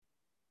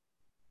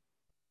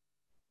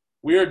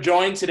We are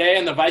joined today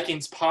on the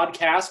Vikings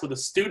podcast with a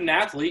student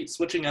athlete,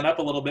 switching it up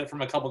a little bit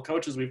from a couple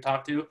coaches we've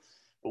talked to.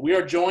 But we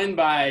are joined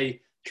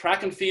by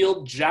track and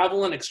field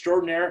javelin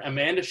extraordinaire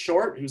Amanda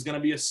Short, who's going to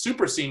be a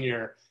super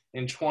senior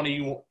in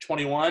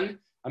 2021.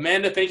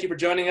 Amanda, thank you for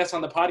joining us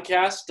on the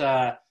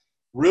podcast.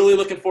 Really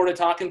looking forward to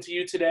talking to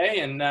you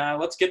today, and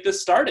let's get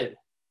this started.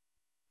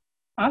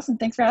 Awesome.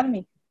 Thanks for having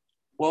me.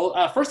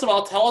 Well, first of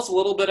all, tell us a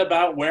little bit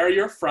about where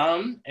you're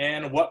from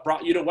and what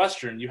brought you to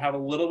Western. You have a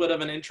little bit of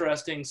an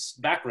interesting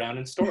background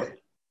and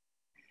story.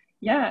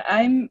 Yeah,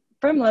 I'm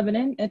from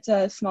Lebanon. It's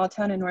a small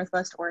town in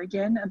Northwest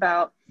Oregon,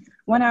 about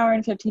 1 hour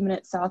and 15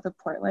 minutes south of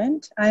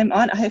Portland. I'm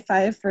on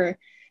I-5 for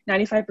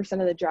 95%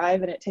 of the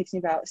drive, and it takes me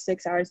about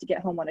 6 hours to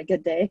get home on a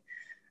good day.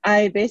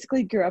 I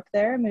basically grew up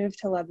there, moved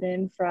to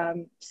Lebanon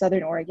from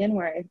Southern Oregon,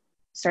 where I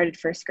started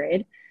first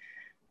grade.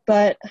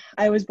 But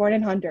I was born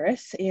in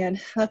Honduras, and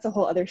that's a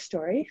whole other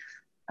story.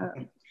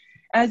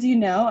 As you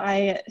know,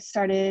 I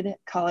started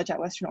college at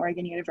Western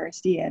Oregon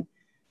University and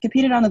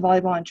competed on the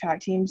volleyball and track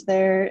teams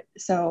there.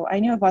 So I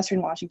knew of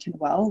Western Washington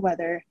well,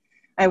 whether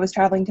I was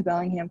traveling to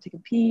Bellingham to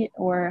compete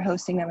or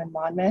hosting them in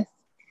Monmouth.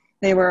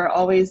 They were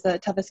always the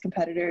toughest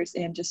competitors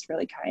and just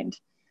really kind.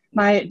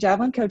 My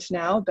javelin coach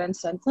now, Ben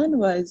Senslin,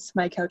 was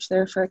my coach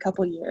there for a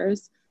couple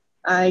years.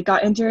 I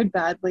got injured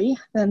badly,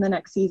 then the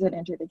next season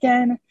injured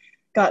again,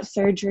 got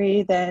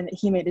surgery, then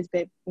he made his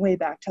way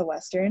back to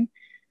Western.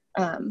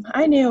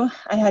 I knew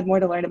I had more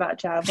to learn about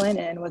javelin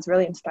and was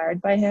really inspired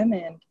by him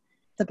and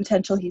the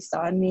potential he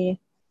saw in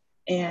me.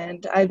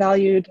 And I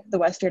valued the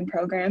Western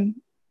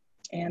program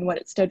and what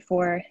it stood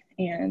for.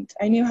 And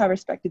I knew how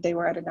respected they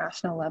were at a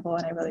national level,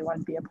 and I really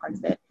wanted to be a part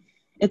of it.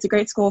 It's a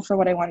great school for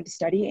what I wanted to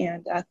study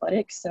and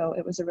athletics, so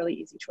it was a really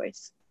easy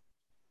choice.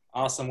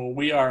 Awesome. Well,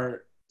 we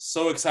are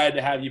so excited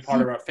to have you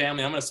part of our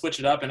family. I'm going to switch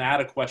it up and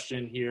add a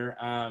question here.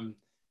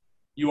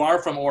 You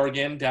are from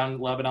Oregon, down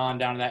Lebanon,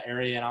 down in that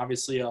area, and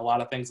obviously a lot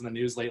of things in the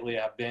news lately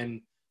have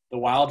been the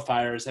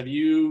wildfires. Have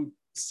you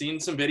seen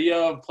some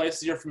video of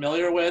places you're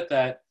familiar with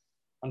that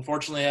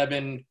unfortunately have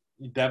been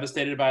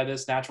devastated by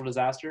this natural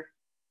disaster?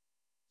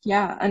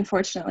 Yeah,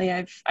 unfortunately,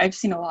 I've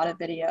seen a lot of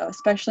video,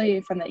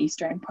 especially from the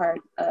eastern part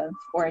of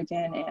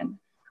Oregon and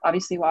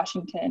obviously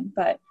Washington.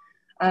 But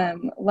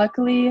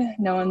luckily,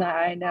 no one that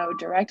I know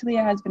directly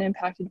has been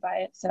impacted by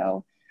it,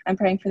 so I'm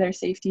praying for their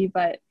safety.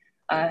 But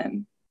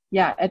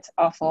yeah, it's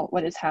awful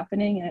what is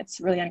happening, and it's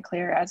really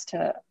unclear as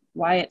to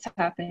why it's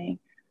happening.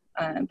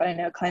 But I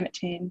know climate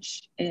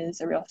change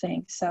is a real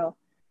thing. So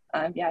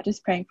yeah,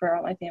 just praying for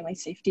all my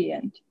family's safety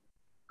and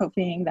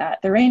hoping that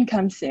the rain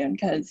comes soon,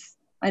 because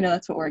I know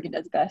that's what Oregon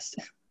does best.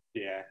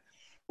 Yeah.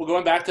 Well,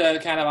 going back to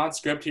kind of on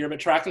script here,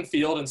 but track and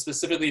field and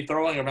specifically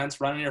throwing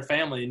events running your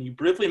family, and you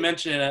briefly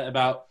mentioned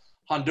about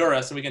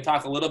Honduras, and we can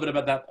talk a little bit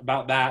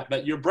about that.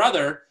 But your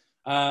brother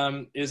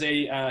is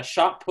a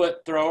shot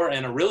put thrower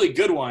and a really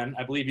good one.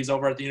 I believe he's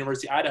over at the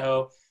University of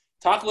Idaho.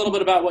 Talk a little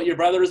bit about what your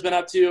brother has been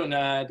up to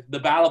and the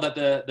battle that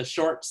the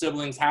Short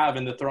siblings have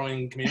in the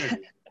throwing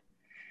community.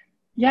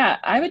 Yeah,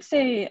 I would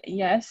say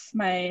yes,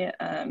 my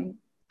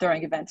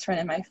throwing events run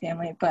in my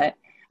family, but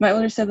my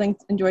older siblings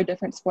enjoy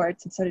different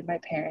sports, and so did my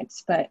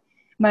parents. But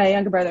my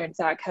younger brother and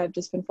Zach have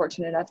just been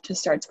fortunate enough to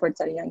start sports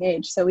at a young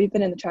age. So we've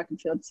been in the track and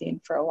field scene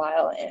for a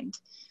while, and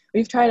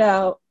we've tried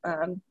out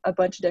a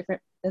bunch of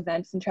different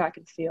events in track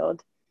and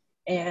field,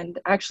 and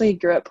actually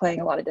grew up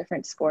playing a lot of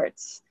different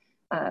sports.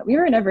 We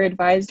were never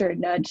advised or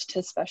nudged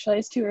to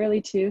specialize too early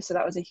too, so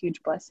that was a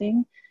huge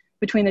blessing.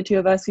 Between the two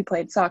of us, we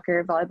played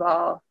soccer,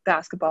 volleyball,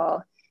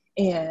 basketball,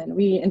 and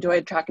we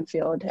enjoyed track and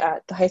field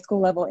at the high school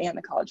level and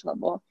the college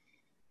level,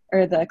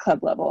 or the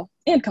club level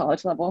and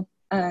college level.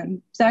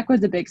 Zach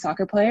was a big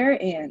soccer player,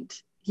 and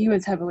he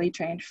was heavily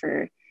trained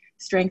for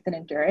strength and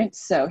endurance,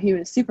 so he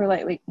was super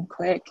lightweight and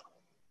quick.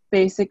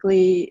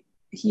 Basically,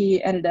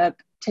 he ended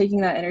up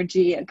taking that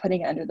energy and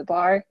putting it under the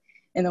bar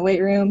in the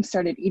weight room,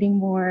 started eating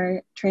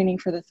more, training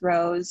for the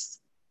throws,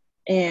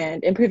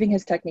 and improving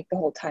his technique the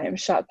whole time.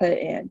 Shot put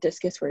and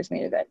discus were his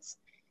main events.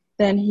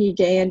 Then he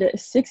gained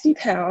 60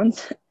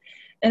 pounds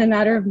in a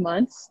matter of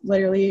months.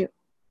 Literally,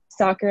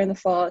 soccer in the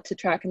fall to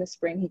track in the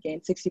spring, he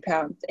gained 60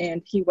 pounds,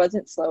 and he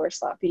wasn't slow or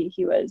sloppy.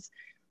 He was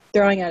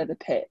throwing out of the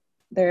pit.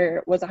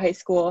 There was a high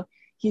school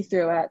he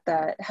threw at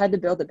that had to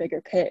build a bigger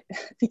pit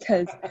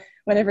because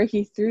whenever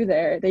he threw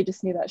there, they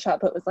just knew that shot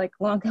put was like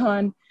long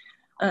gone.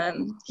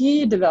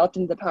 He developed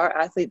into the power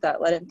athlete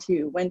that led him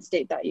to win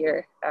state that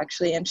year,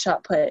 actually, in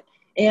shot put,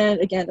 and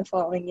again the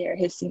following year,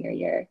 his senior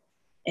year.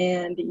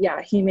 And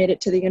yeah, he made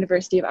it to the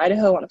University of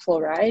Idaho on a full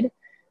ride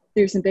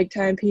through some big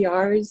time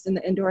PRs in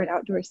the indoor and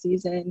outdoor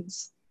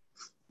seasons.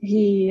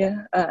 He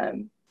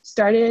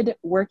started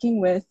working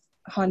with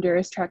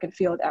Honduras track and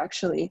field,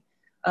 actually,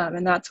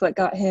 and that's what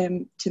got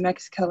him to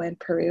Mexico and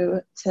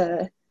Peru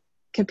to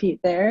compete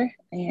there.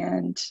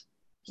 And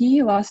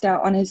he lost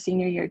out on his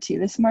senior year too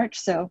this March,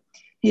 so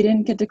he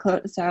didn't get to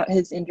close out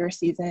his indoor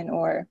season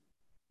or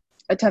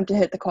attempt to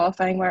hit the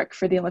qualifying mark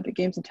for the Olympic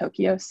Games in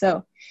Tokyo.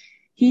 So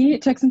he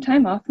took some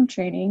time off from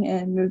training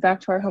and moved back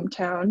to our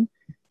hometown.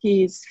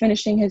 He's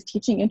finishing his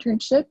teaching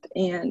internship,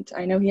 and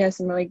I know he has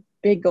some really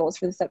big goals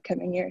for this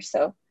upcoming year.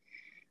 So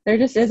there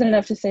just isn't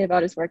enough to say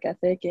about his work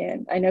ethic,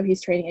 and I know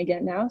he's training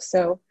again now,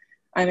 so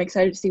I'm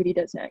excited to see what he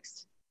does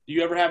next. Do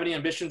you ever have any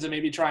ambitions of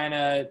maybe trying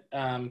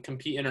to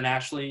compete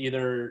internationally?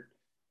 Either,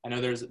 I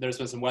know there's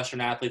been some Western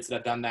athletes that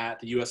have done that,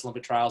 the U.S.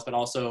 Olympic trials, but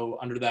also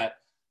under that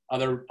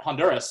other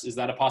Honduras. Is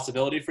that a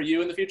possibility for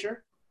you in the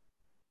future?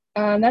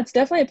 That's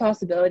definitely a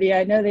possibility.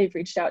 I know they've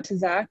reached out to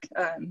Zach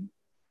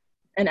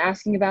and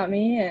asking about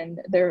me, and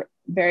they're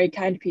very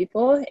kind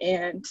people,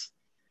 and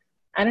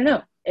I don't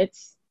know. It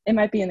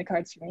might be in the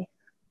cards for me.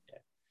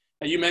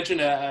 You mentioned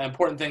an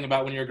important thing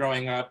about when you're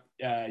growing up,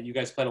 you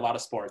guys played a lot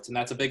of sports, and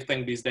that's a big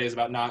thing these days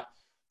about not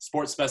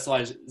sports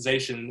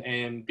specialization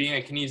and being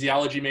a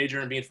kinesiology major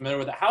and being familiar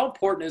with it. How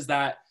important is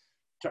that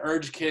to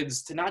urge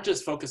kids to not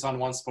just focus on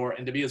one sport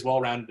and to be as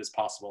well-rounded as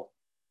possible?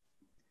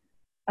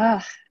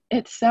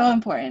 It's so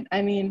important.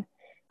 I mean,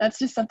 that's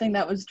just something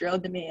that was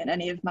drilled to me in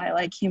any of my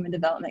like human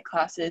development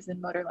classes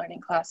and motor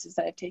learning classes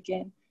that I've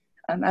taken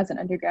as an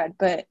undergrad.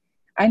 But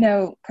I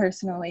know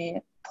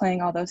personally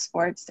playing all those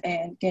sports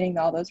and getting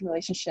all those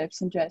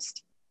relationships and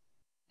just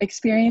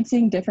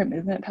experiencing different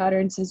movement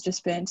patterns has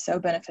just been so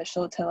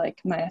beneficial to like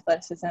my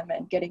athleticism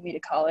and getting me to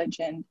college,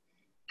 and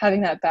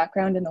having that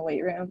background in the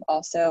weight room.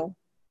 Also,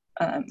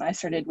 I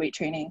started weight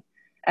training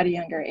at a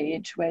younger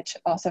age, which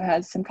also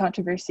has some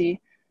controversy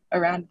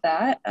around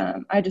that.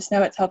 I just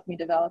know it's helped me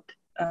develop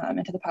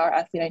into the power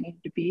athlete I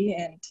needed to be.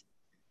 And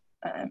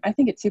I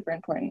think it's super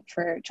important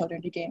for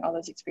children to gain all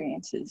those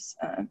experiences.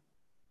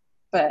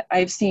 But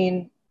I've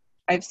seen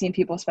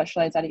people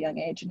specialize at a young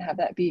age and have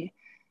that be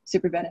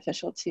super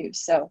beneficial too.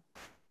 So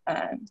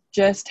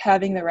just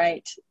having the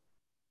right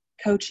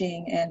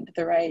coaching and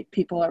the right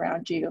people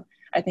around you,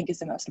 I think, is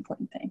the most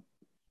important thing.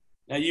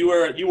 Now you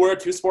were a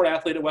two-sport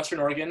athlete at Western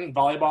Oregon,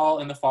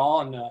 volleyball in the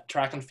fall and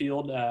track and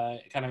field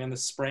kind of in the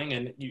spring,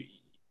 and you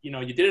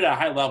did it at a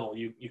high level.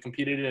 You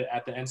competed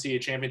at the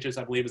NCAA championships,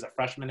 I believe, as a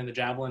freshman in the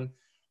javelin,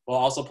 while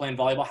also playing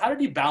volleyball. How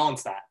did you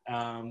balance that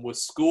with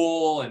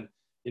school and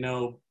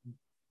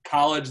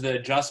college, the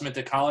adjustment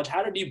to college?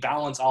 How did you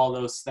balance all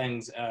those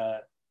things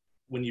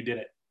when you did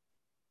it?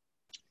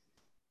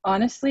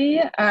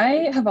 Honestly,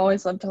 I have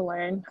always loved to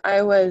learn.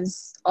 I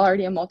was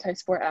already a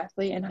multi-sport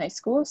athlete in high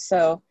school,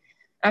 so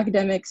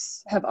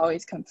academics have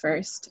always come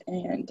first,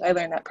 and I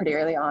learned that pretty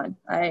early on.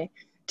 I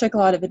took a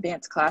lot of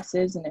advanced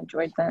classes and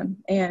enjoyed them,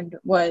 and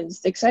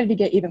was excited to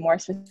get even more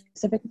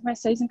specific with my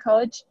studies in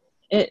college.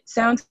 It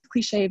sounds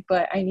cliche,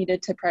 but I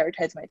needed to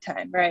prioritize my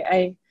time, right?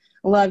 I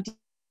loved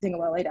using a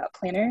well laid out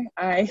planner.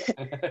 I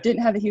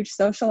didn't have a huge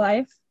social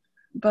life,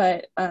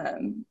 but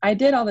I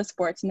did all the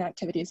sports and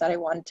activities that I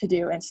wanted to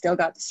do and still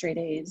got the straight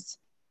A's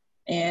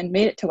and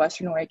made it to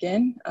Western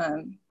Oregon.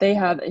 They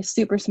have a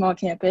super small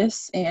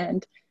campus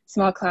and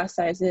small class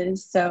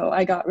sizes, so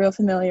I got real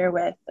familiar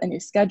with a new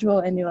schedule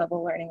and new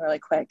level learning really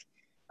quick.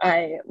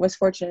 I was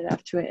fortunate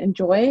enough to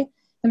enjoy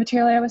the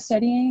material I was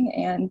studying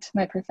and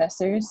my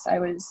professors. I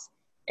was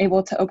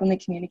able to openly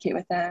communicate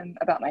with them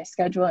about my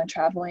schedule and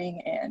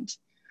traveling, and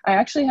I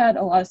actually had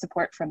a lot of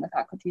support from the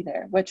faculty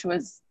there, which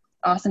was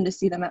awesome to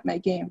see them at my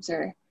games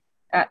or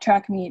at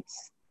track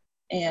meets.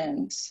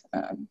 And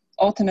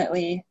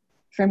ultimately,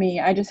 for me,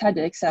 I just had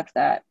to accept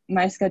that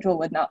my schedule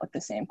would not look the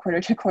same quarter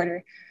to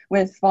quarter,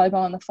 with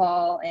volleyball in the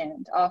fall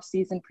and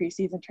off-season,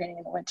 preseason training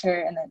in the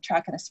winter, and then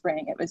track in the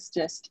spring. It was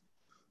just,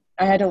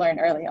 I had to learn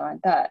early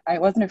on that I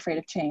wasn't afraid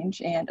of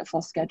change and a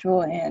full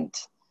schedule, and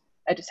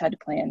I just had to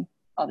plan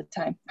all the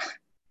time.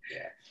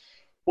 Yeah.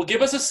 Well,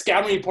 give us a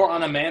scouting report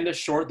on Amanda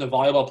Short, the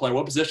volleyball player.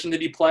 What position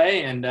did he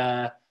play? And,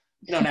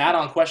 an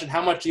add-on question,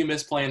 how much do you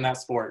miss playing that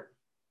sport?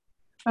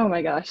 Oh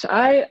my gosh.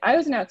 I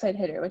was an outside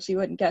hitter, which you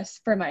wouldn't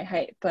guess for my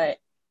height, but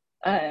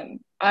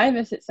I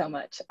miss it so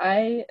much.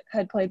 I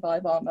had played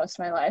volleyball most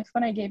of my life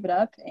when I gave it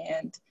up,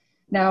 and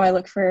now I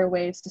look for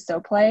ways to still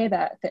play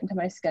that fit into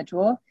my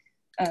schedule.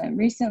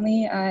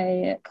 Recently,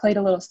 I played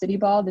a little city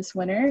ball this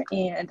winter,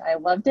 and I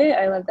loved it.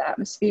 I loved the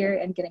atmosphere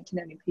and getting to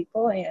know new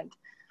people, and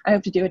I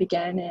hope to do it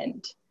again.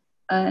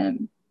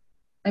 And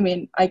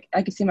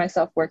I could see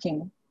myself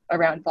working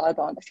around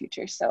volleyball in the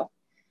future, so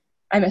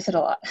I miss it a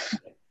lot.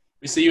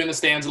 We see you in the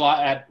stands a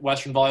lot at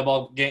Western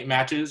volleyball game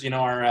matches.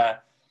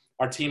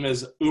 Our team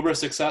is uber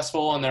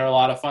successful, and they're a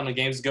lot of fun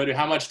games to go to.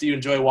 How much do you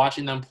enjoy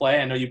watching them play?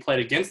 I know you played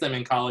against them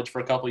in college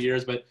for a couple of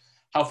years, but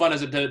how fun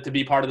is it to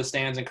be part of the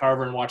stands in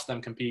Carver and watch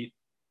them compete?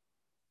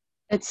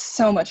 It's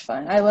so much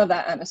fun. I love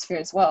that atmosphere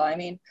as well. I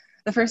mean,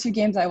 the first few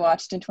games I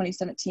watched in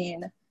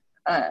 2017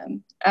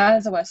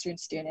 as a Western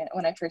student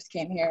when I first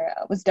came here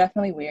was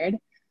definitely weird.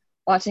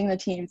 Watching the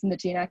teams in the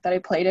GNAC that I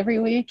played every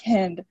week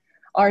and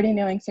already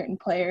knowing certain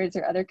players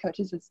or other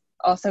coaches was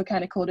also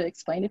kind of cool to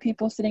explain to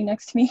people sitting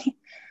next to me.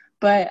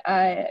 But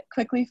I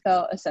quickly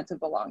felt a sense of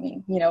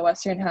belonging.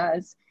 Western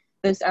has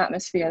this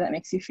atmosphere that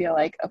makes you feel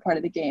like a part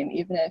of the game,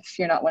 even if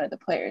you're not one of the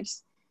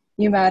players.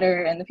 You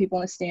matter, and the people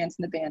in the stands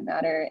and the band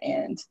matter.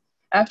 And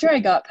after I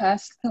got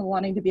past the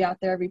wanting to be out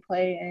there every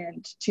play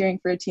and cheering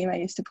for a team I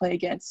used to play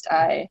against,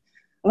 I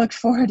looked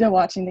forward to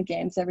watching the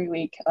games every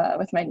week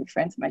with my new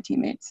friends and my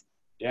teammates.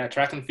 Yeah,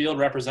 track and field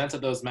represents at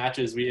those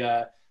matches.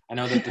 I I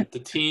know that the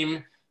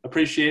team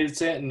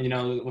appreciates it. And, you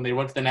know, when they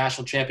went to the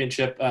national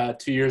championship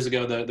 2 years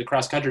ago, the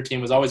cross country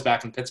team was always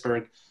back in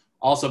Pittsburgh,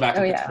 also back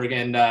in Oh yeah. Pittsburgh.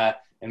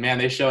 And man,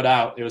 they showed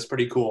out. It was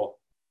pretty cool.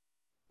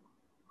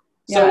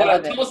 Yeah, So I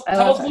love it. I tell love us a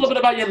that little too. bit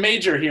about your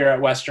major here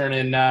at Western.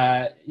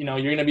 And, you know,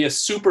 you're going to be a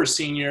super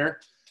senior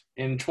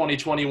in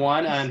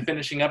 2021 and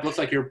finishing up. Looks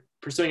like you're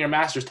pursuing your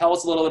master's. Tell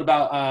us a little bit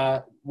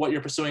about what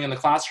you're pursuing in the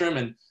classroom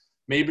and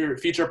maybe your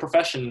future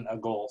profession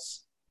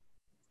goals.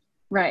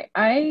 Right.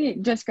 I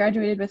just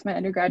graduated with my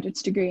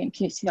undergraduate's degree in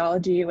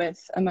kinesiology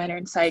with a minor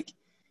in psych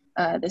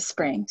this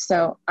spring.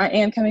 So I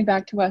am coming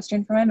back to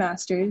Western for my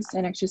master's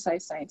in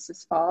exercise science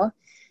this fall.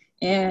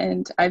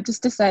 And I've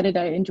just decided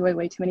I enjoy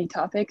way too many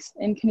topics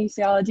in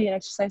kinesiology and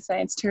exercise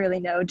science to really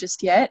know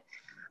just yet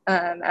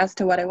as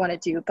to what I want to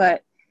do.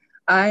 But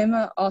I'm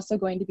also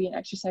going to be an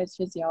exercise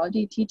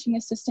physiology teaching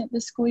assistant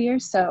this school year.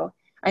 So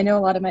I know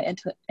a lot of my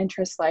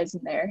interest lies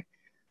in there.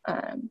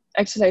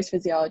 Exercise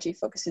physiology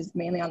focuses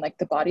mainly on like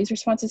the body's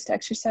responses to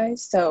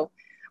exercise. So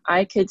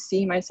I could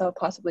see myself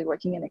possibly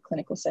working in a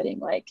clinical setting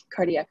like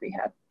cardiac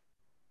rehab.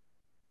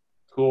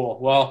 Cool.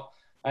 Well,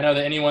 I know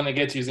that anyone that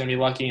gets you is going to be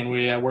lucky, and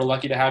we're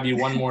lucky to have you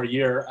one more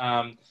year.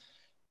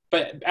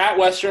 But at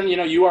Western, you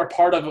know, you are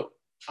part of,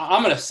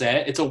 I'm going to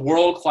say it's a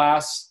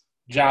world-class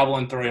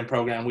javelin throwing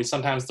program. We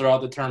sometimes throw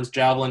out the terms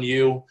Javelin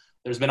U.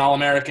 There's been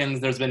All-Americans.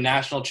 There's been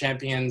national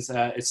champions.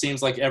 It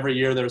seems like every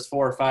year there's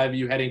 4 or 5 of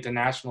you heading to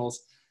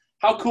nationals.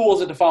 How cool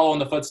is it to follow in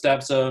the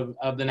footsteps of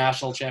the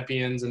national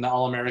champions and the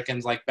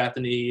All-Americans like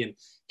Bethany and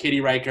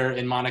Katie Riker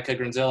and Monica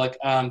Grunzilic?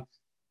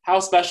 How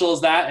special is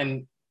that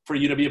and for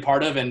you to be a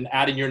part of and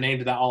adding your name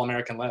to that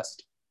All-American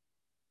list?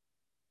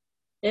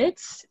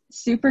 It's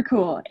super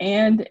cool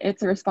and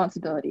it's a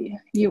responsibility.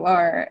 You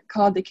are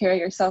called to carry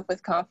yourself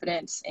with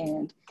confidence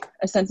and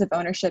a sense of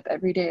ownership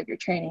every day of your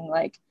training,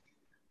 like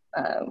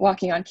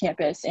walking on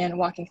campus and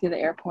walking through the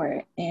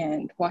airport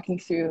and walking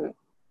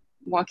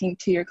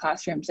to your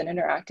classrooms and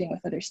interacting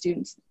with other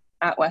students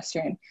at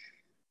Western.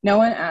 No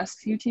one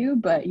asks you to,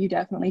 but you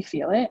definitely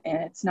feel it,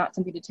 and it's not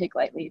something to take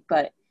lightly,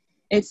 but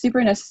it's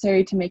super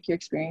necessary to make your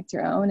experience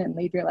your own and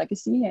leave your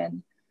legacy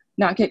and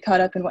not get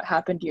caught up in what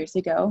happened years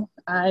ago.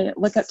 I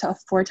look up to a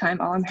 4-time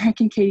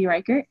All-American Katie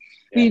Reichert.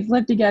 Yeah. We've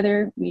lived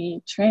together.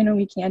 We train when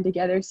we can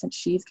together since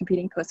she's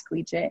competing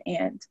post-collegiate,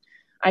 and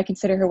I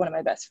consider her one of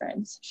my best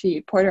friends.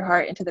 She poured her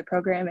heart into the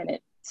program, and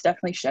it's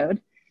definitely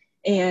showed.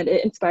 And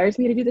it inspires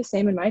me to do the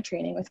same in my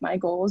training with my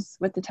goals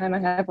with the time I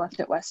have left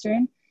at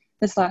Western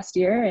this last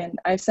year. And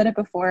I've said it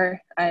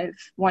before, I've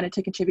wanted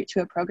to contribute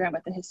to a program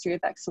with a history of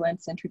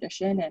excellence and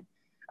tradition, and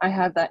I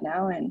have that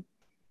now. And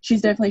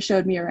she's definitely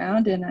showed me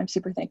around, and I'm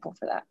super thankful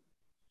for that.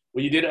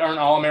 Well, you did earn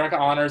All-America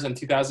honors in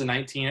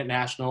 2019 at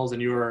Nationals,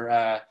 and you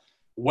were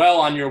well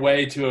on your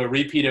way to a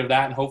repeat of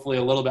that and hopefully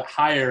a little bit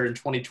higher in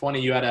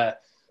 2020. You had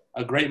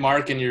a great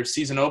mark in your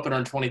season opener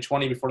in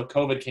 2020 before the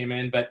COVID came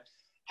in. But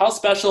how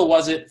special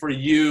was it for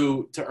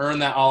you to earn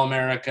that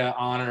All-America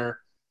honor,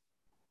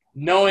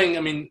 knowing,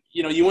 I mean,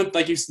 you know, you went,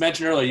 like you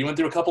mentioned earlier, you went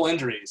through a couple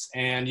injuries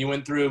and you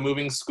went through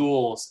moving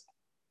schools.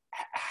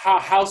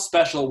 How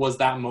special was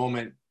that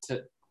moment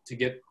to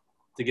get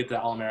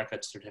the All-America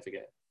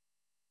certificate?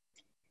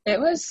 It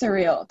was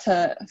surreal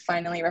to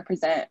finally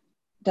represent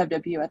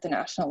WW at the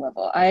national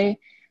level. I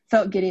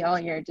felt giddy all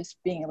year just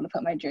being able to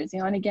put my jersey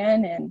on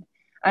again, and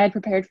I had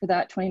prepared for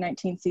that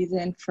 2019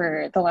 season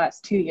for the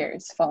last 2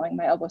 years following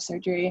my elbow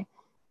surgery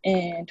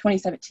in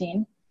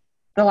 2017.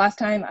 The last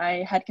time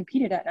I had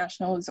competed at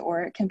nationals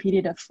or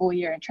competed a full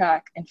year in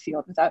track and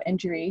field without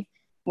injury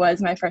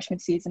was my freshman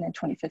season in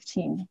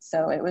 2015.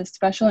 So it was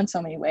special in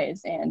so many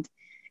ways, and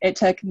it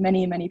took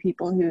many, many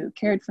people who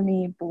cared for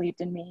me,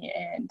 believed in me,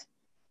 and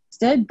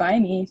stood by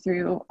me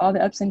through all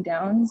the ups and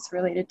downs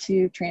related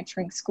to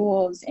transferring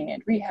schools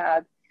and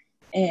rehab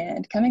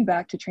and coming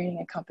back to training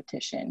and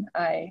competition.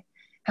 I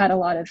had a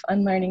lot of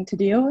unlearning to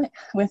do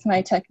with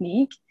my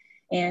technique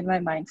and my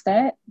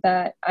mindset,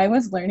 that I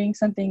was learning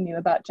something new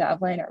about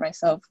javelin or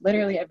myself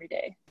literally every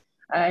day.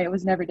 I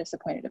was never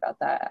disappointed about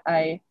that.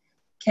 I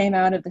came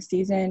out of the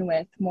season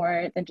with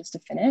more than just a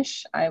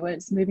finish. I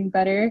was moving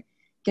better,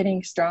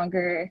 getting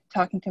stronger,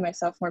 talking to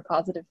myself more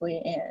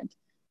positively, and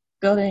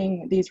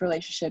building these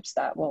relationships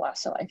that will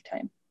last a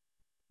lifetime.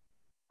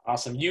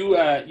 Awesome. You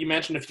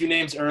mentioned a few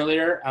names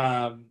earlier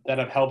that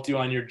have helped you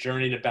on your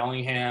journey to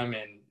Bellingham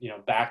and, you know,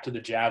 back to the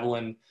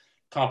javelin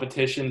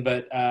competition.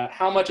 But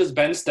how much has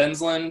Ben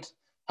Stensland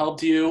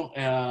helped you?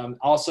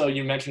 Also,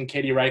 you mentioned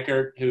Katie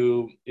Reichert,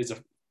 who is a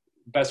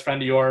best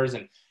friend of yours,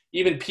 and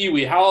even Pee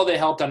Wee. How have they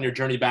helped on your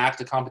journey back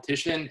to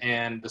competition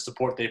and the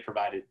support they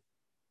provided?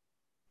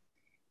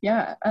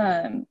 Yeah.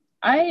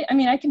 I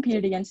mean, I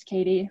competed against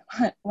Katie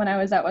when I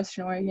was at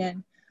Western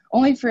Oregon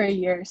only for a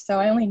year, so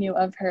I only knew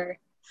of her.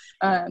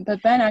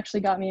 But Ben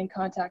actually got me in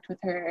contact with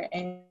her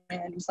and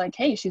was like,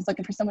 hey, she's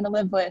looking for someone to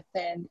live with.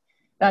 And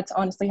that's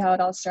honestly how it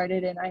all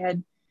started. And I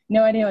had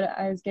no idea what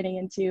I was getting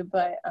into,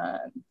 but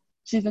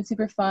she's been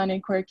super fun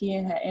and quirky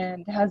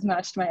and has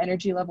matched my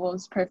energy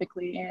levels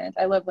perfectly. And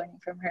I love learning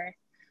from her.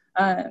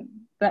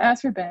 But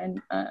as for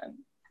Ben,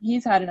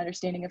 he's had an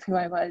understanding of who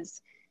I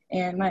was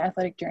and my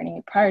athletic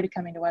journey prior to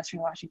coming to Western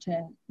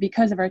Washington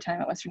because of our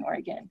time at Western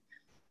Oregon.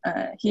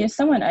 He is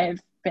someone I've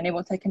been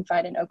able to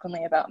confide in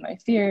openly about my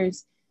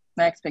fears,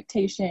 my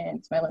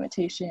expectations, my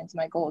limitations,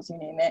 my goals, you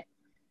name it.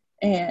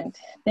 And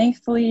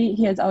thankfully,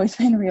 he has always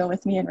been real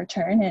with me in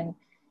return and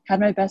had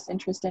my best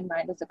interest in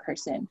mind as a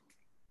person.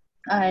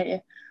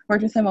 I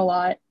worked with him a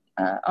lot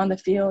on the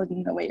field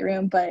and the weight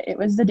room, but it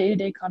was the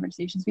day-to-day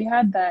conversations we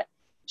had that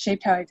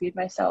shaped how I viewed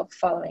myself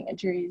following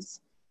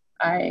injuries.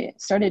 I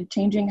started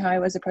changing how I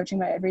was approaching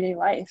my everyday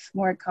life,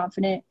 more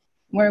confident,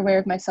 more aware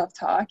of my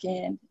self-talk,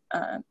 and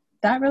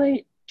that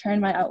really turned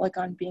my outlook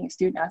on being a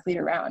student athlete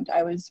around.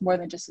 I was more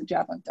than just a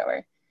javelin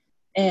thrower.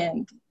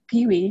 And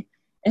Pee Wee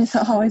is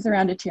always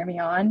around to cheer me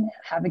on,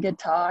 have a good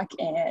talk,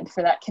 and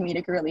for that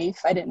comedic relief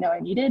I didn't know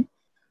I needed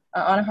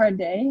on a hard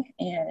day.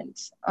 And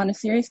on a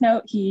serious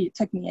note, he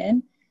took me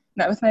in,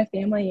 met with my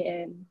family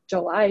in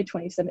July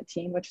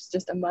 2017, which was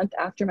just a month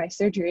after my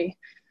surgery.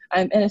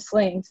 I'm in a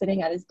sling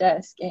sitting at his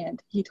desk,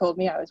 and he told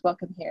me I was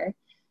welcome here.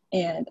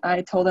 And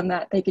I told them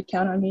that they could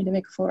count on me to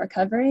make a full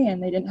recovery,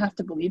 and they didn't have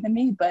to believe in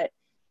me, but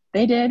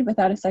they did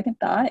without a second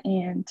thought.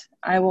 And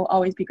I will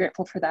always be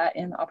grateful for that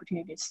and the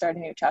opportunity to start a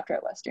new chapter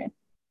at Western.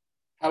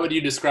 How would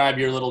you describe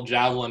your little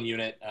javelin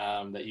unit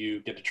that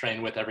you get to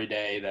train with every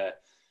day,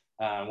 that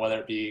whether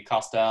it be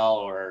Costel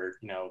or,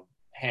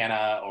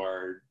 Hannah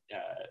or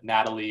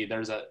Natalie?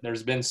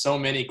 There's been so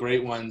many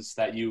great ones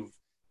that you've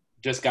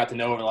just got to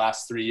know over the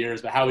last 3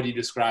 years, but how would you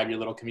describe your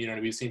little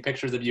community? We've seen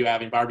pictures of you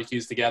having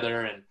barbecues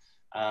together,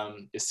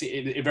 and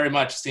it very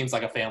much seems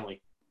like a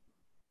family.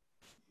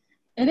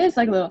 It is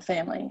like a little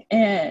family,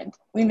 and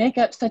we make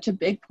up such a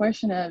big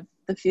portion of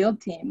the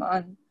field team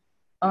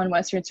on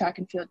Western's track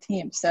and field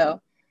team. So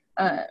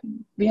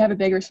we have a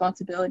big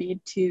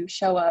responsibility to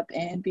show up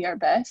and be our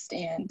best.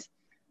 And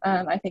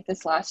I think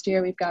this last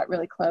year we've got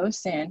really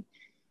close, and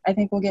I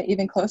think we'll get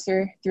even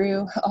closer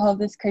through all of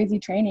this crazy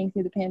training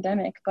through the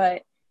pandemic.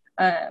 But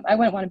I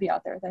wouldn't want to be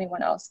out there with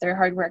anyone else. They're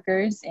hard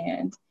workers,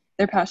 and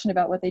they're passionate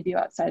about what they do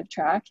outside of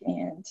track.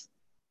 And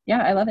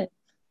yeah, I love it.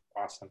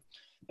 Awesome.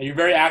 Now, you're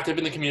very active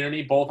in the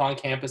community, both on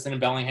campus and in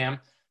Bellingham.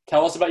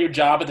 Tell us about your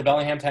job at the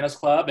Bellingham Tennis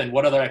Club and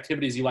what other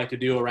activities you like to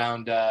do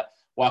around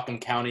Whatcom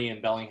County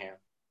and Bellingham.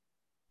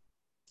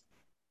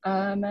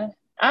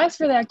 As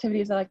for the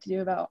activities I like to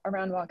do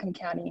around Whatcom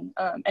County,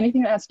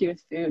 anything that has to do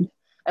with food.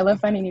 I love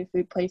finding new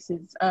food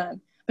places.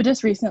 But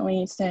just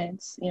recently,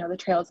 since the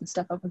trails and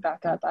stuff opened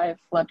back up, I've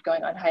loved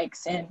going on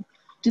hikes and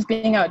just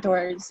being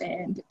outdoors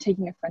and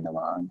taking a friend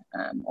along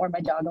or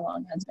my dog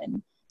along has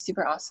been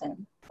super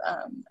awesome.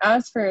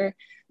 As for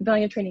the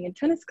Bellingham Training and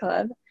Tennis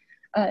Club,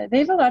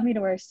 they've allowed me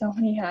to wear so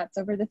many hats.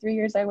 Over the 3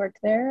 years I worked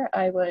there,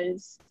 I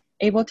was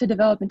able to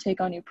develop and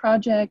take on new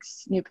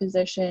projects, new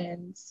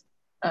positions.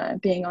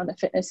 Being on the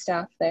fitness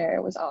staff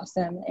there was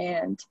awesome,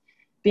 and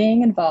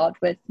being involved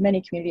with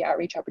many community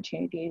outreach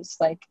opportunities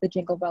like the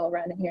Jingle Bell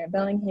Run here in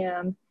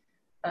Bellingham,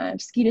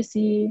 Ski to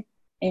See,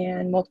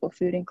 and multiple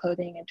food and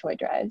clothing and toy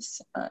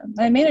drives.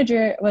 My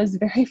manager was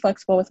very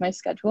flexible with my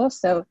schedule,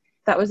 so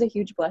that was a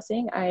huge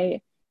blessing.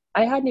 I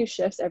had new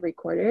shifts every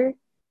quarter,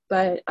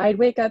 but I'd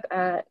wake up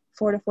at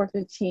 4 to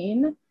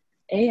 4:15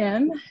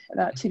 a.m.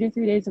 about 2 to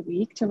 3 days a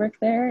week to work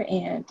there,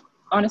 and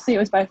honestly, it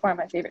was by far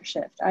my favorite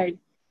shift. I'd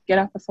get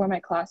up before my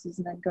classes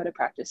and then go to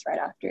practice right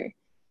after.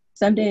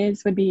 Some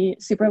days would be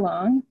super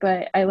long,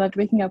 but I loved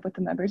waking up with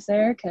the members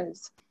there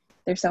because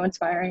they're so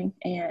inspiring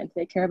and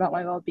they care about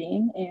my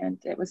well-being, and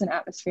it was an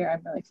atmosphere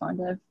I'm really fond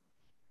of.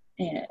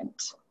 And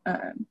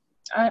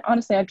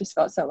I've just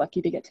felt so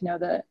lucky to get to know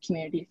the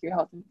community through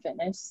health and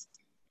fitness,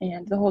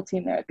 and the whole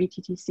team there at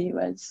BTTC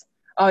was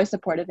always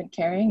supportive and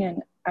caring,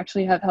 and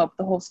actually have helped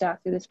the whole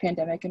staff through this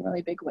pandemic in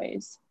really big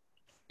ways.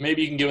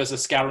 Maybe you can give us a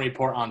scouting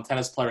report on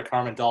tennis player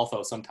Carmen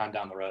Dolfo sometime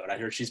down the road. I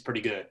hear she's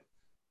pretty good.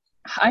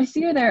 I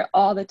see her there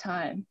all the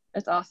time.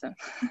 It's awesome.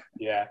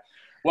 Yeah.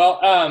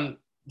 Well,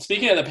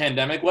 speaking of the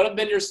pandemic, what have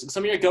been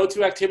some of your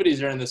go-to activities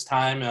during this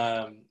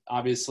time?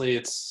 Obviously,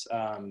 it's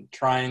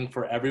trying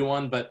for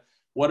everyone, but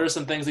what are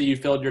some things that you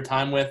filled your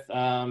time with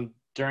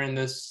during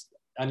this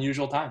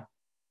unusual time?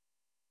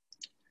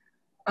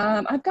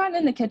 I've gotten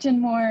in the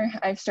kitchen more.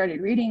 I've started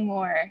reading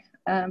more.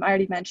 I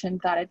already mentioned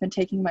that I've been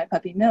taking my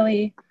puppy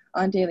Millie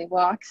on daily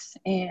walks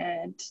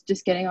and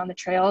just getting on the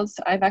trails.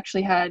 I've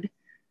actually had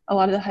a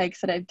lot of the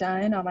hikes that I've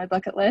done on my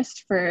bucket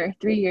list for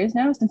 3 years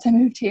now since I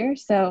moved here.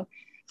 So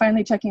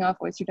finally checking off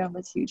Oyster Dome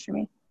was huge for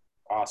me.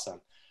 Awesome.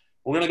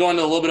 We're going to go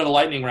into a little bit of a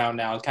lightning round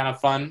now. It's kind of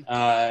fun.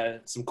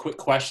 Some quick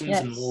questions,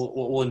 yes. And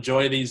we'll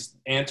enjoy these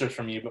answers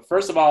from you. But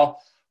first of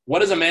all,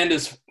 what is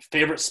Amanda's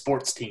favorite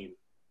sports team?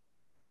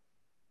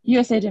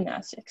 USA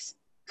Gymnastics.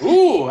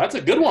 Ooh, that's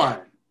a good one.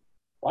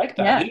 Like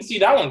that. Yeah. Didn't see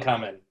that one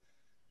coming.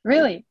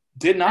 Really?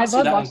 Did not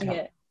see that one coming.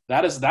 It.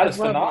 That is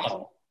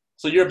phenomenal.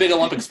 So you're a big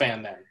Olympics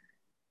fan then?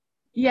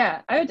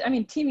 Yeah, I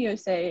mean, Team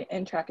USA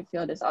in track and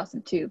field is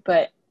awesome too.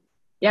 But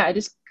yeah, I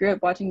just grew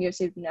up watching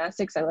USA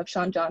Gymnastics. I love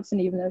Shawn Johnson,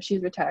 even though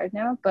she's retired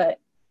now. But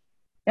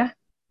yeah,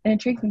 it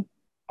intrigues me.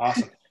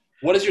 Awesome.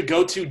 What is your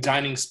go-to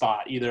dining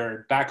spot,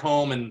 either back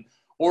home in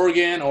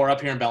Oregon or up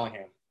here in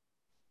Bellingham?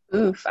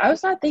 Oof, I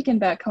was not thinking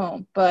back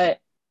home, but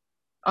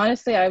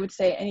honestly, I would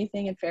say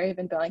anything in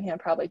Fairhaven, Bellingham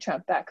probably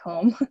trump back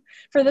home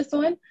for this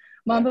one. Yeah.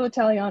 Mambo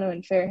Italiano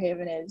in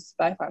Fairhaven is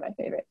by far my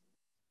favorite.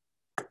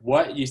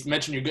 What you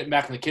mentioned, you're getting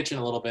back in the kitchen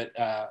a little bit.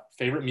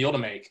 Favorite meal to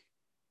make?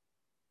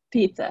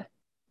 Pizza.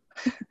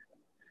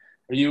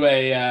 Are you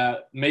a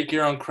make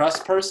your own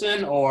crust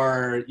person,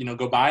 or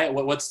go buy it?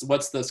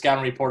 What's the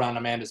scouting report on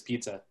Amanda's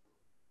pizza?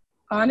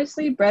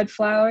 Honestly, bread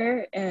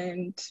flour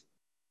and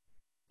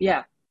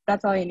yeah,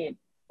 that's all you need.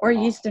 Or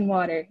Awesome. yeast and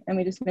water, and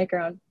we just make our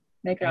own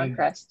And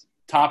crust.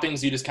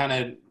 toppings, you just kind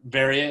of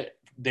vary it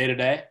day to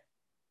day.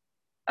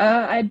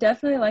 I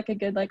definitely like a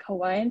good like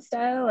Hawaiian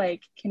style,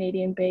 like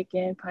Canadian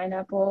bacon,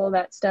 pineapple,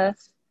 that stuff.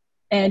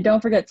 And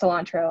don't forget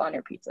cilantro on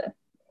your pizza.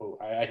 Oh,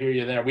 I hear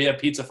you there. We have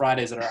pizza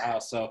Fridays at our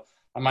house, so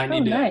I might Oh,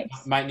 need to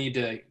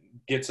nice.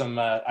 get some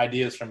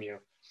ideas from you.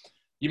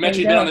 You There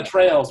mentioned you you've been on the go.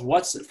 trails.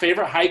 What's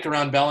favorite hike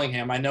around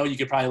Bellingham? I know you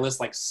could probably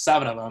list like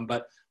 7 of them,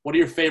 but what are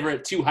your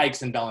favorite 2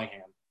 hikes in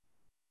Bellingham?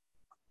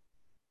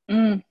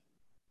 Mm.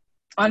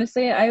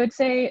 Honestly, I would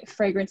say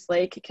Fragrance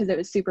Lake because it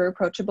was super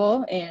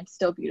approachable and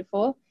still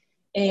beautiful,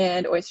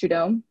 and Oyster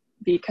Dome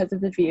because of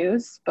the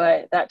views.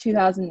 But that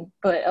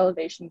 2,000-foot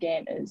elevation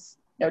gain is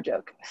no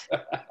joke.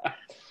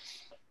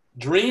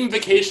 Dream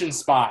vacation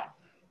spot.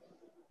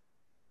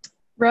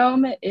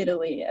 Rome,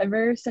 Italy.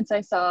 Ever since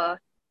I saw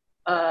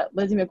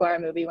Lizzie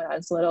McGuire movie when I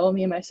was little,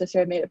 me and my sister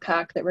had made a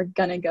pact that we're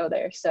gonna go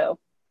there. So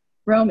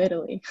Rome,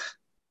 Italy.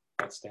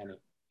 Outstanding.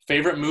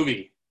 Favorite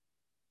movie.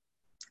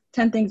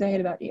 10 Things I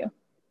Hate About You.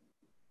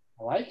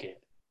 I like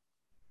it.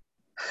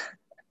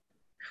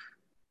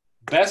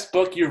 Best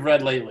book you've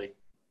read lately.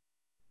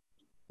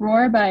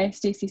 Roar by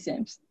Stacey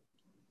Sims.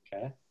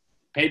 Okay.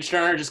 Page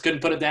Turner, just couldn't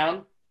put it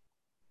down.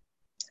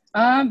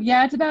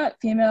 Yeah, it's about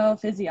female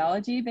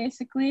physiology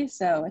basically.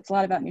 So it's a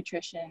lot about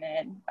nutrition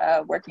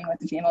and working with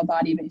the female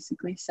body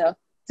basically. So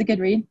it's a good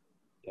read.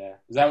 Yeah.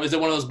 Is it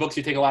one of those books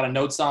you take a lot of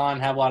notes on,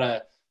 have a lot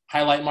of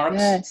highlight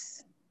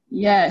marks?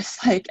 Yes,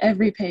 like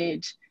every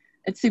page.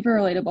 It's super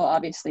relatable.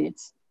 Obviously,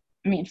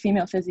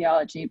 female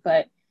physiology,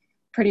 but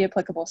pretty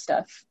applicable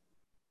stuff.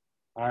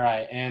 All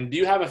right. And do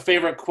you have a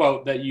favorite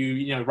quote that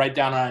you write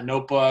down on a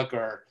notebook,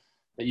 or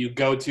that you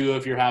go to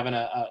if you're having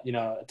a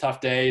tough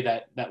day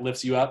that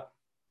lifts you up?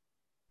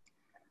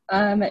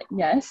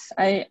 Yes,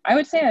 I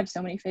would say I have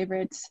so many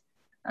favorites.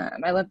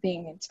 I love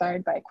being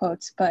inspired by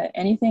quotes, but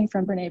anything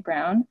from Brene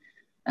Brown.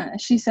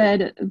 She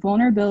said,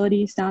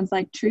 vulnerability sounds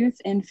like truth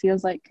and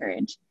feels like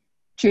courage.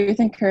 Truth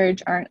and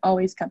courage aren't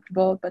always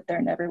comfortable, but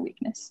they're never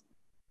weakness.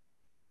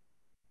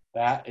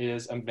 That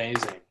is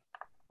amazing.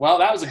 Well,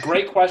 that was a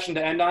great question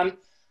to end on.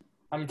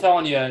 I'm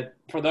telling you,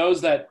 for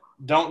those that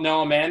don't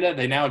know Amanda,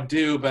 they now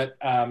do, but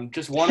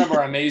just one of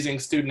our amazing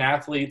student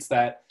athletes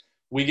that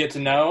we get to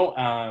know.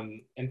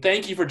 And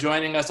thank you for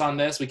joining us on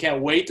this. We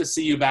can't wait to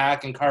see you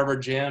back in Carver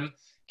Gym.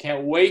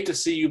 Can't wait to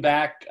see you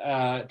back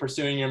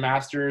pursuing your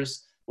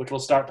master's, which will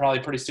start probably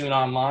pretty soon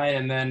online.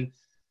 And then,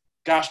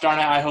 gosh darn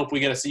it, I hope we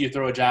get to see you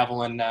throw a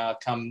javelin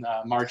come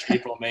March,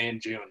 April, May,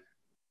 and June.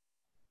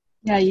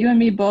 Yeah, you and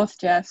me both,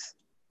 Jeff.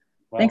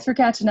 Well, thanks for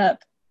catching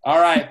up.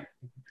 All right.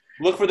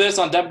 Look for this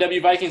on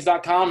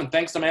www.vikings.com, and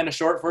thanks to Amanda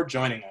Short for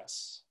joining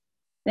us.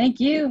 Thank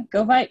you.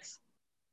 Go Vikes.